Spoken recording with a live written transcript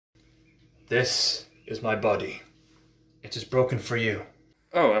This is my body. It is broken for you.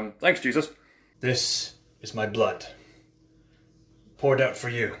 Oh, thanks, Jesus. This is my blood. Poured out for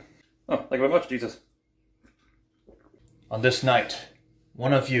you. Oh, thank you very much, Jesus. On this night,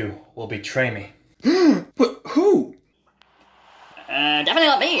 one of you will betray me. But who? Definitely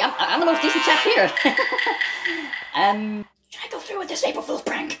not me. I'm the most decent chap here. Should I go through with this April Fool's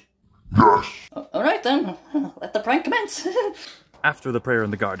prank? Yes. Alright then, let the prank commence. After the prayer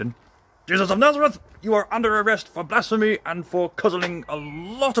in the garden, Jesus of Nazareth, you are under arrest for blasphemy and for causing a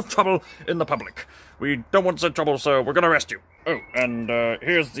lot of trouble in the public. We don't want such trouble, so we're going to arrest you. Oh, and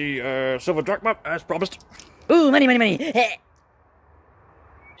here's the silver drachma, as promised. Ooh, money.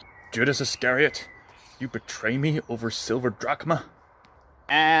 Judas Iscariot, you betray me over silver drachma?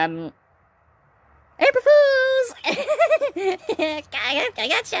 April Fools! I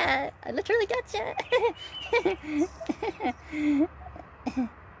gotcha! I literally gotcha!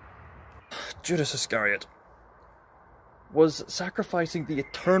 Judas Iscariot, was sacrificing the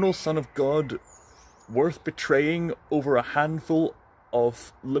eternal Son of God worth betraying over a handful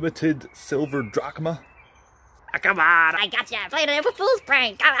of limited silver drachma? Oh, come on! I gotcha! I played an April Fool's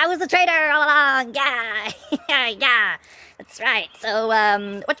prank! I was the traitor all along! Yeah! Yeah! That's right. So,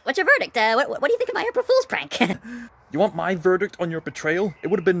 what's your verdict? What do you think of my April Fool's prank? You want my verdict on your betrayal? It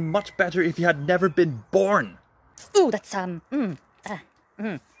would have been much better if you had never been born. Ooh, that's,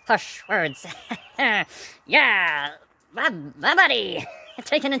 hush words. Yeah! My buddy!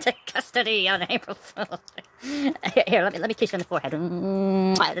 Taken into custody on April Fool's. Here, let me kiss you on the forehead.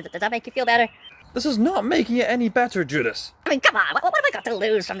 Does that make you feel better? This is not making it any better, Judas. I mean, come on, what have I got to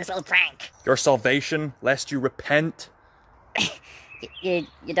lose from this little prank? Your salvation, lest you repent. You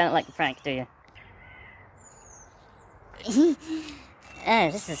don't like the prank, do you?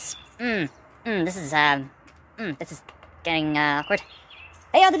 This is getting awkward.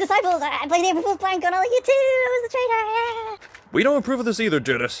 Hey, the disciples! I played the April Fool's prank on all of you too! I was the traitor! We don't approve of this either,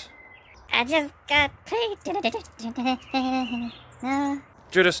 Judas. I just got paid.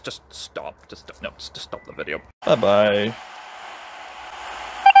 Judas, just stop. Just stop the video. Bye-bye.